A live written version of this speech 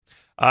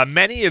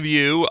Many of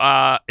you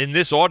in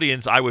this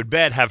audience, I would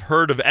bet, have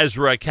heard of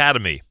Ezra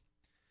Academy.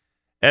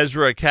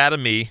 Ezra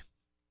Academy,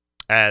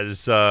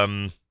 as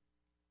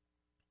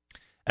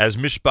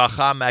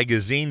Mishpacha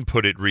magazine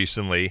put it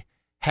recently,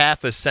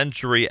 half a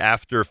century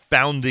after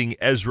founding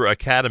Ezra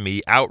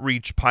Academy,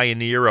 outreach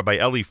pioneer Rabbi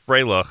Eli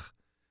Freilich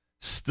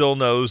still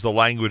knows the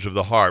language of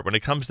the heart. When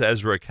it comes to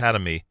Ezra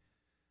Academy,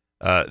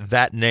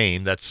 that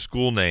name, that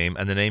school name,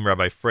 and the name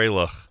Rabbi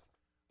Freilich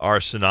are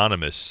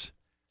synonymous.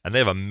 And they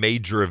have a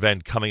major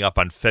event coming up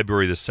on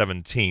February the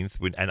 17th.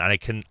 And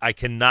I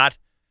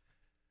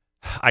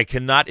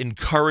cannot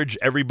encourage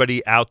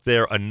everybody out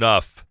there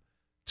enough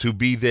to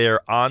be there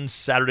on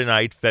Saturday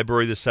night,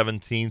 February the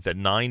 17th at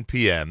 9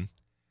 p.m.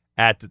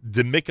 at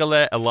the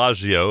Michele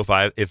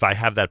Elagio, if I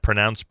have that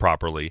pronounced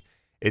properly.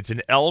 It's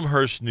in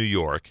Elmhurst, New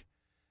York,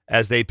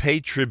 as they pay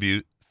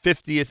tribute,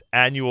 50th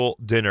annual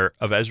dinner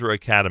of Ezra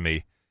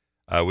Academy,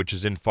 which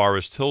is in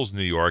Forest Hills,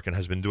 New York, and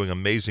has been doing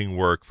amazing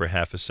work for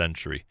half a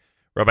century.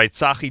 Rabbi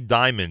Tzachi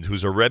Diamond,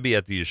 who's a Rebbe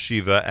at the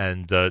yeshiva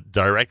and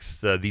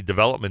directs the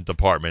development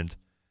department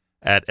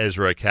at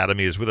Ezra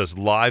Academy, is with us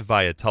live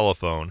via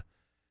telephone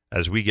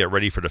as we get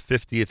ready for the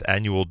 50th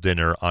annual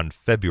dinner on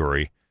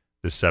February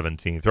the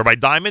 17th. Rabbi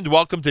Diamond,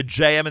 welcome to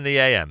JM and the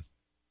AM.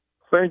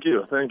 Thank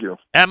you.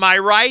 Am I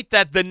right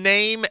that the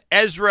name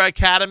Ezra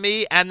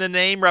Academy and the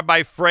name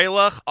Rabbi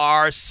Freilich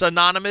are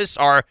synonymous,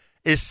 are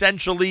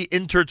essentially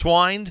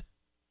intertwined?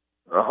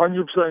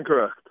 100%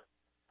 correct.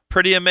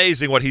 Pretty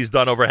amazing what he's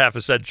done over half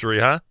a century,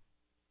 huh?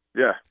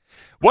 Yeah.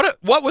 What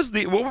was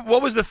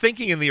the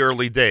thinking in the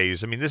early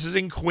days? I mean, this is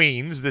in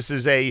Queens. This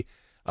is a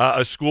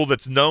school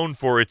that's known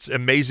for its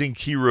amazing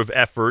kiruv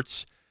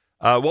efforts.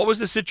 What was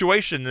the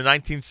situation in the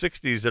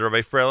 1960s that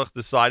Rabbi Freilich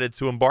decided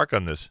to embark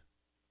on this?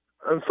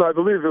 And so I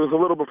believe it was a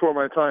little before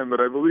my time, but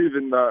I believe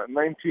in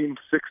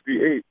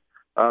 1968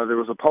 there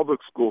was a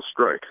public school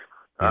strike,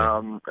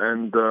 and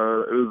it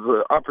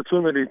was an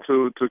opportunity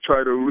to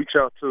try to reach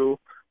out to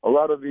a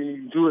lot of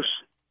the Jewish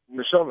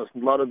neshamas,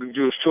 a lot of the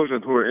Jewish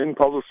children who were in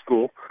public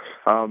school,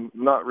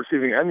 not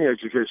receiving any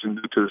education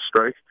due to the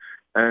strike,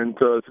 and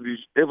to be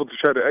able to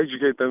try to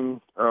educate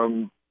them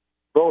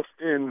both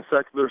in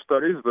secular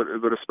studies, but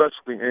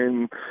especially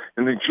in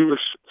the Jewish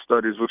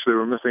studies, which they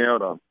were missing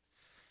out on.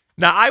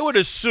 Now, I would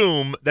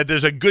assume that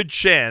there's a good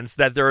chance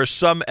that there are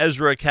some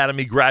Ezra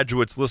Academy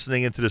graduates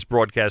listening into this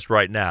broadcast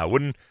right now.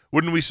 Wouldn't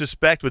we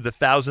suspect with the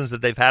thousands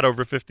that they've had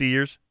over 50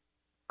 years?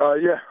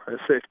 Yeah,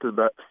 it's safe to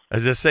bet.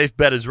 As a safe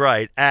bet is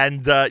right.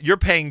 And you're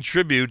paying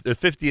tribute, the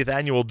 50th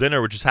annual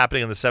dinner, which is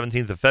happening on the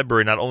 17th of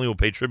February, not only will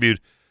pay tribute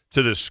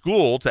to the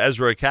school, to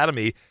Ezra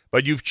Academy,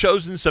 but you've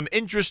chosen some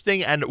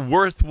interesting and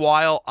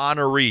worthwhile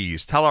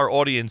honorees. Tell our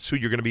audience who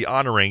you're going to be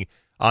honoring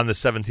on the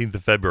 17th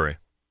of February.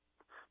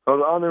 Well,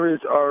 the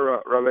honorees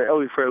are Rabbi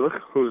Eli Freilich,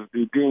 who is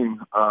the dean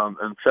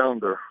and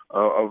founder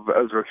of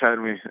Ezra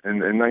Academy in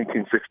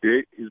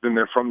 1968. He's been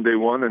there from day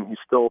one, and he's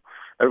still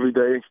every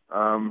day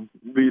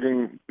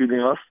leading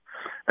us.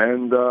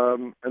 And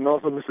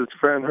also Mrs.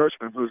 Fran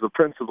Hirschman, who's the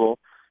principal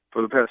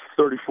for the past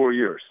 34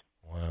 years.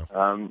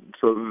 Wow.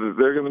 So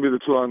they're going to be the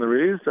two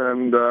honorees,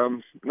 and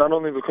not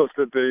only because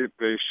that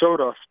they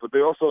showed us, but they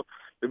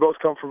both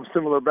come from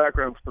similar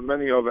backgrounds to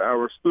many of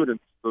our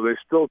students. So they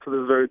still, to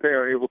this very day,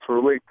 are able to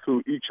relate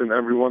to each and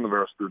every one of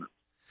our students.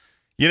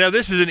 You know,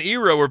 this is an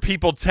era where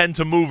people tend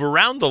to move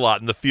around a lot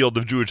in the field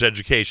of Jewish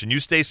education. You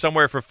stay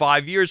somewhere for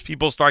 5 years,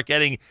 people start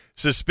getting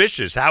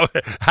suspicious. How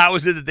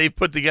is it that they've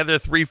put together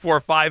 3,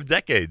 4, 5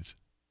 decades?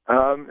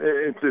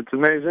 It's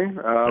amazing,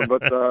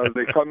 but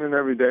they come in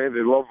every day.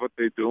 They love what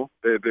they do.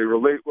 They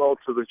relate well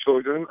to the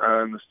children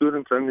and the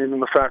students and even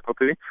the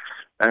faculty.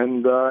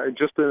 And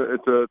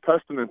it's a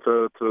testament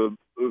to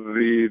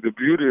the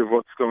beauty of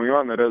what's going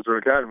on at Ezra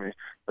Academy,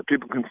 that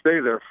people can stay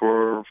there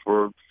for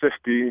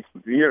 50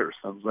 years,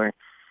 I'm saying.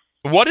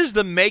 What is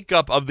the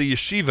makeup of the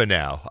yeshiva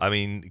now? I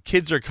mean,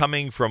 kids are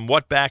coming from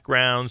what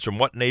backgrounds, from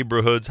what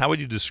neighborhoods? How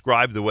would you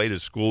describe the way the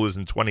school is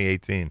in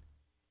 2018?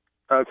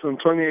 So in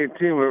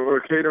 2018, we're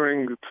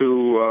catering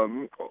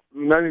to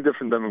many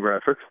different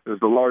demographics. There's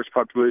a large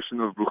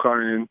population of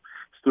Bukharian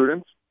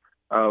students.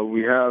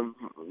 We have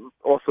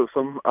also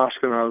some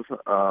Ashkenaz.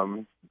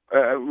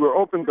 We're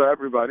open to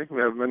everybody. We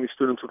have many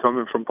students who come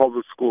in from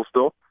public school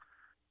still.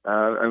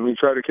 And we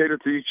try to cater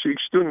to each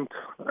student.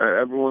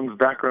 Everyone's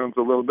background's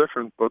a little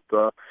different, but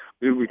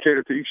we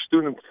cater to each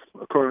student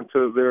according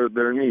to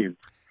their needs.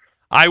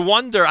 I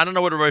wonder, I don't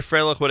know what Rabbi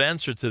Freilich would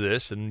answer to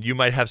this, and you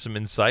might have some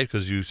insight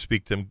because you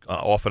speak to him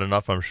often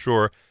enough, I'm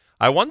sure.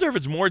 I wonder if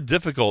it's more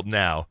difficult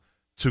now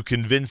to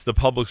convince the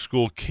public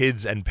school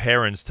kids and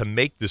parents to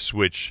make the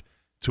switch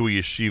to a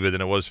yeshiva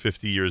than it was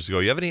 50 years ago.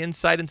 You have any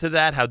insight into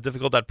that, how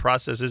difficult that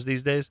process is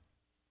these days?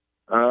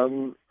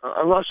 I'm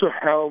not sure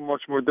how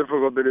much more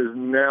difficult it is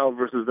now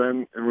versus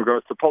then in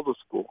regards to public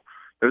school.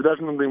 There's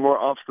definitely more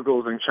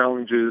obstacles and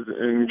challenges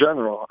in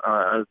general,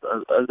 as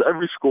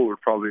every school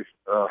would probably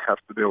have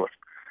to deal with.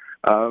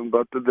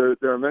 But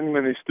there are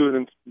many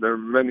students. There are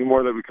many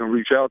more that we can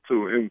reach out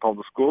to in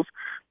public schools.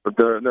 But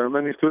there are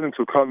many students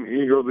who come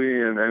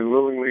eagerly and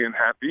willingly and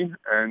happy.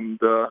 And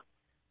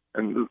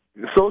And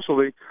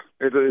socially,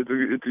 it's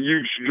a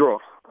huge draw.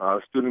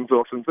 Students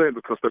often say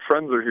because their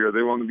friends are here,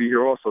 they want to be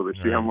here also. They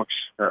see how much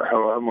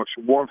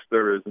warmth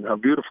there is and how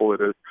beautiful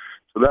it is.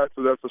 So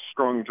that's a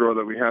strong draw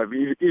that we have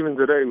even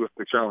today with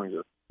the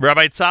challenges.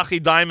 Rabbi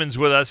Tzachi Diamond's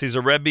with us. He's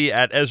a Rebbe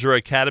at Ezra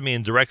Academy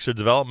and directs their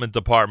development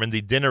department.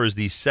 The dinner is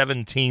the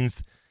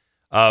 17th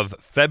of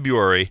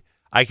February.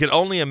 I can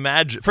only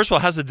imagine. First of all,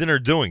 how's the dinner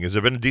doing? Has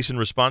there been a decent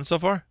response so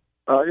far?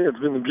 Yeah, it's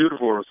been a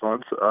beautiful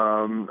response.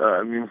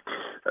 I mean,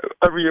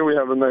 every year we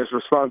have a nice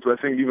response, but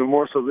I think even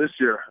more so this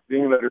year,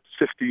 being that it's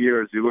 50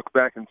 years, you look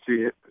back and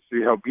see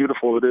how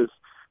beautiful it is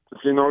to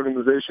see an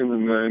organization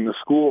in the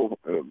school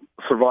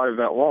survive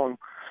that long,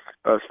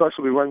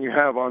 especially when you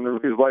have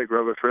honorees like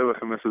Rabbi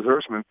Freilich and Mrs.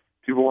 Hirschman.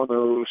 People want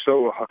to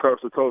show Hakar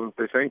Satov and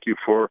say thank you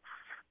for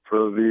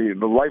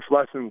the life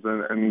lessons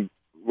and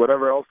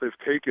whatever else they've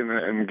taken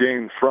and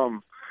gained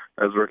from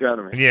Ezra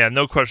Academy. Yeah,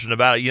 no question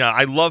about it.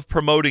 I love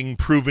promoting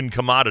proven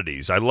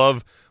commodities. I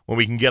love when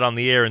we can get on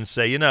the air and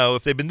say,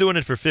 if they've been doing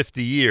it for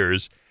 50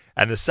 years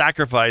and the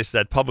sacrifice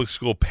that public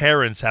school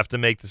parents have to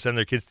make to send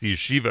their kids to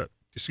yeshiva,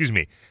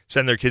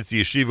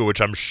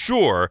 which I'm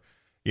sure,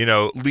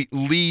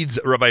 leads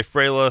Rabbi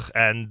Freilich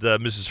and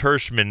Mrs.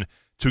 Hirschman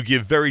to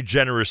give very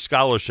generous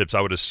scholarships,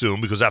 I would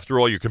assume, because after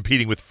all, you're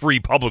competing with free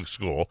public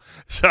school.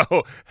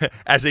 So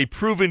as a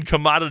proven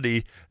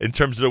commodity in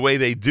terms of the way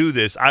they do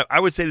this, I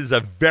would say this is a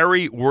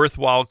very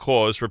worthwhile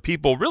cause for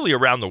people really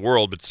around the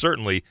world, but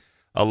certainly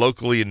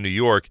locally in New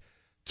York,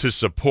 to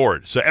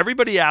support. So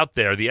everybody out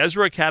there, the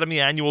Ezra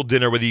Academy annual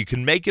dinner, whether you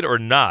can make it or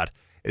not,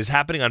 is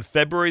happening on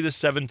February the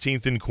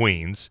 17th in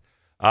Queens.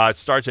 It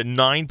starts at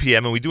 9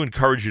 p.m., and we do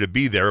encourage you to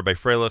be there. Rabbi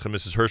Freilich and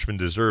Mrs. Hirschman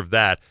deserve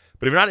that.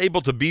 But if you're not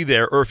able to be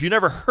there, or if you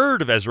never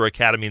heard of Ezra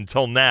Academy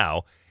until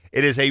now,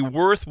 it is a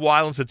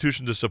worthwhile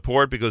institution to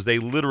support because they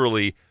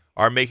literally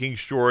are making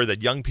sure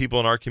that young people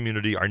in our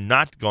community are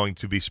not going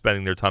to be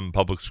spending their time in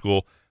public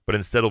school, but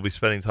instead will be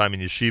spending time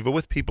in yeshiva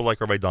with people like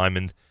Rabbi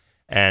Diamond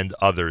and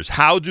others.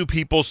 How do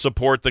people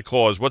support the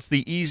cause? What's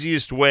the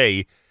easiest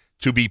way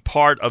to be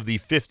part of the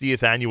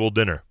 50th annual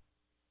dinner?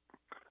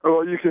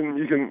 Well, you can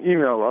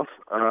email us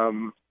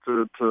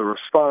to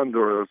respond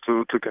or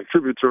to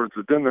contribute towards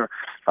the dinner.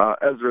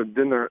 Ezra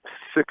Dinner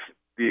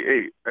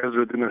 68,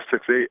 Ezra Dinner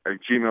 68 at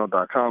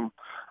gmail.com,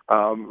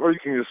 or you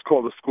can just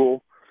call the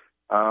school.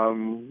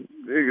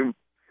 There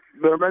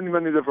are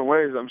many different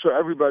ways. I'm sure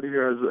everybody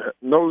here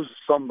knows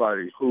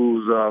somebody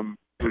who's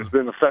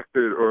been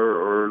affected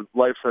or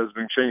life has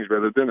been changed by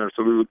the dinner.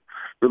 So we'd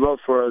love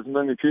for as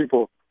many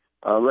people,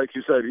 like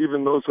you said,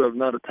 even those who have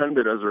not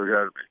attended Ezra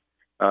Academy,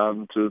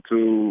 to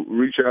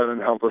reach out and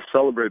help us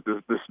celebrate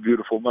this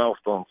beautiful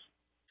milestone.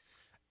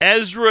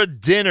 Ezra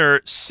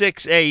Dinner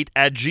 68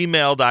 at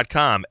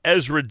gmail.com.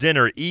 Ezra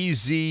Dinner,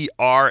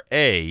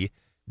 EZRA,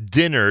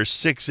 Dinner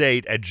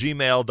 68 at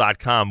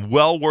gmail.com.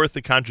 Well worth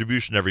the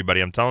contribution,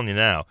 everybody. I'm telling you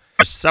now.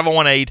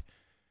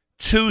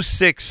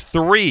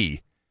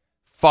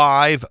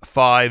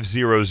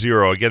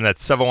 718-263-5500. Again,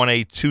 that's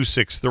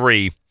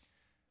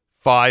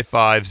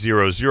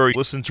 718-263-5500.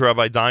 Listen to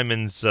Rabbi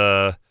Diamond's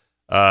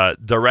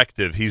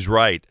directive. He's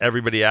right.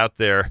 Everybody out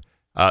there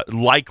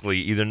likely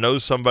either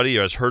knows somebody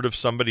or has heard of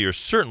somebody or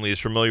certainly is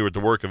familiar with the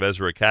work of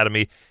Ezra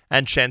Academy,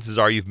 and chances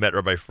are you've met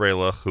Rabbi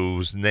Freilich,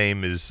 whose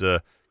name is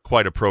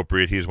quite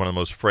appropriate. He is one of the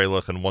most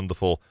Freilich and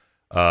wonderful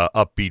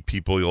upbeat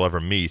people you'll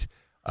ever meet.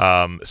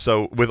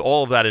 So with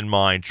all of that in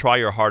mind, try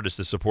your hardest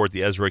to support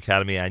the Ezra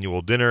Academy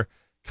annual dinner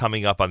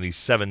coming up on the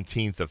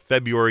 17th of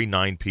February,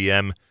 9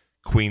 p.m.,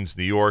 Queens,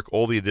 New York.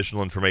 All the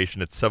additional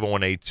information at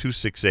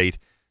 718-268-6550,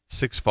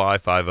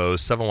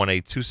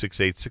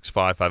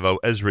 718-268-6550,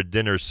 Ezra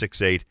Dinner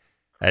 68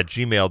 at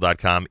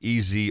gmail.com,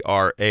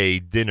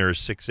 EZRA Dinner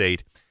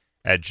 68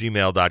 at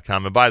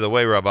gmail.com. And by the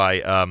way, Rabbi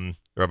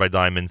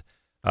Diamond,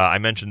 I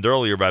mentioned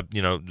earlier about,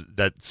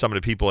 that some of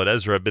the people at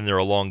Ezra have been there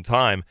a long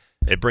time.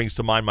 It brings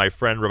to mind my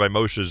friend Rabbi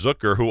Moshe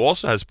Zucker, who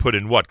also has put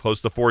in, close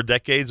to 4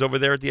 decades over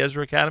there at the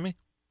Ezra Academy?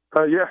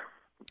 Yeah.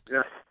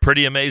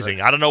 Pretty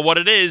amazing. I don't know what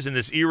it is in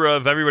this era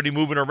of everybody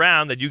moving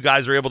around that you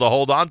guys are able to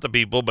hold on to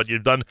people, but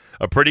you've done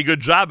a pretty good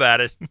job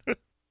at it. It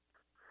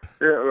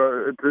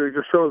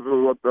just shows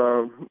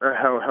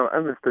how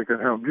emistic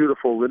and how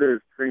beautiful it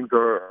is. Things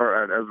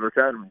are at Ezra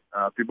Academy.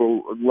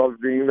 People love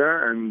being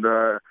there, and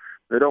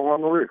they don't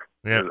want to leave.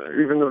 Yeah.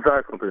 Even the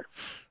faculty.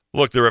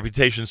 Look, the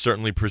reputation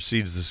certainly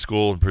precedes the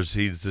school and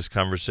precedes this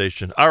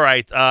conversation. All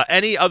right.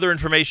 Any other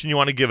information you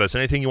want to give us?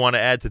 Anything you want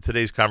to add to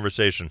today's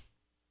conversation?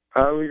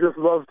 We just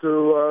love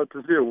to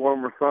see a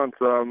warm response,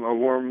 a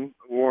warm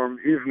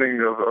evening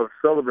of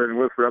celebrating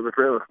with Rabbi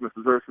Freilich,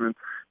 Mrs. Hirschman,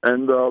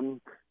 and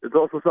it's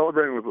also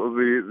celebrating with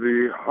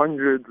the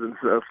hundreds and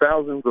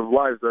thousands of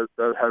lives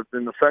that have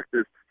been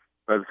affected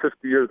by the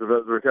 50 years of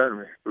Ezra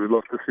Academy. So we'd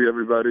love to see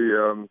everybody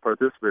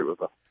participate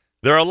with us.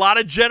 There are a lot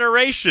of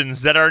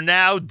generations that are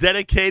now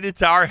dedicated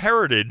to our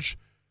heritage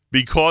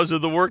because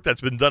of the work that's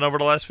been done over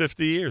the last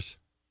 50 years.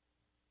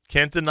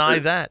 Can't deny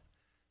that.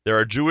 There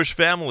are Jewish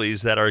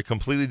families that are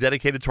completely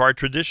dedicated to our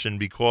tradition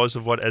because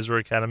of what Ezra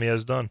Academy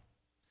has done.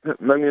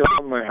 many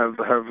alumni have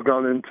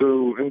gone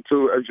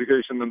into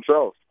education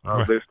themselves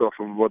based off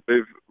of what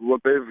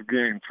they've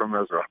gained from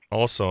Ezra.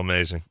 Also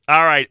amazing.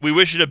 All right, we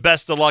wish you the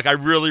best of luck. I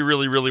really,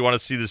 really, really want to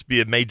see this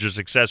be a major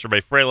success. Rabbi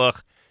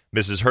Freilich,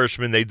 Mrs.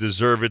 Hirschman, they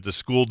deserve it. The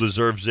school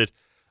deserves it.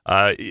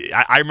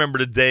 I remember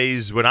the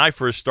days when I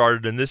first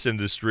started in this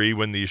industry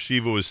when the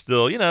yeshiva was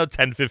still,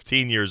 10,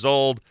 15 years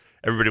old.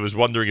 Everybody was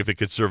wondering if it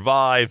could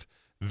survive.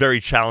 Very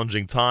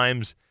challenging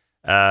times.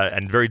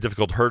 And very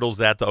difficult hurdles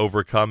they had to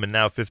overcome. And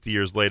now 50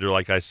 years later,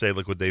 like I say,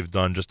 look what they've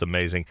done. Just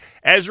amazing.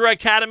 Ezra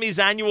Academy's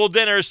annual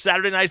dinner,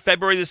 Saturday night,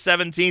 February the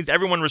 17th.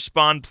 Everyone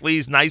respond,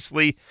 please,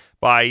 nicely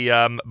by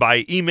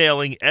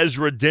emailing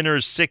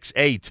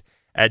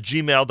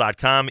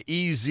EzraDinners68@gmail.com,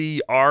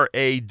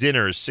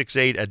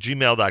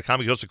 EZRADinners68@gmail.com.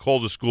 You can also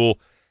call the school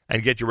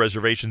and get your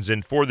reservations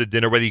in for the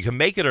dinner. Whether you can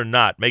make it or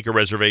not, make a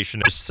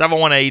reservation.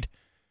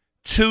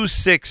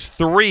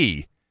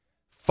 718-263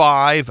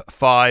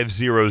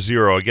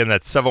 5500. Again,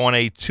 that's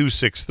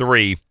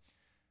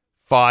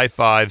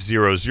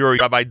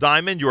 718-263-5500. Rabbi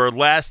Diamond,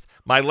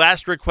 my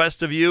last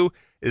request of you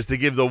is to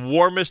give the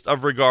warmest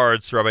of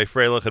regards to Rabbi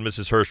Freilich and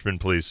Mrs. Hirschman,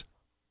 please.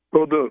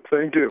 Will do.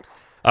 Thank you.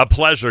 A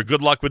pleasure.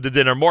 Good luck with the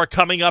dinner. More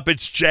coming up.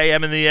 It's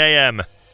JM in the AM.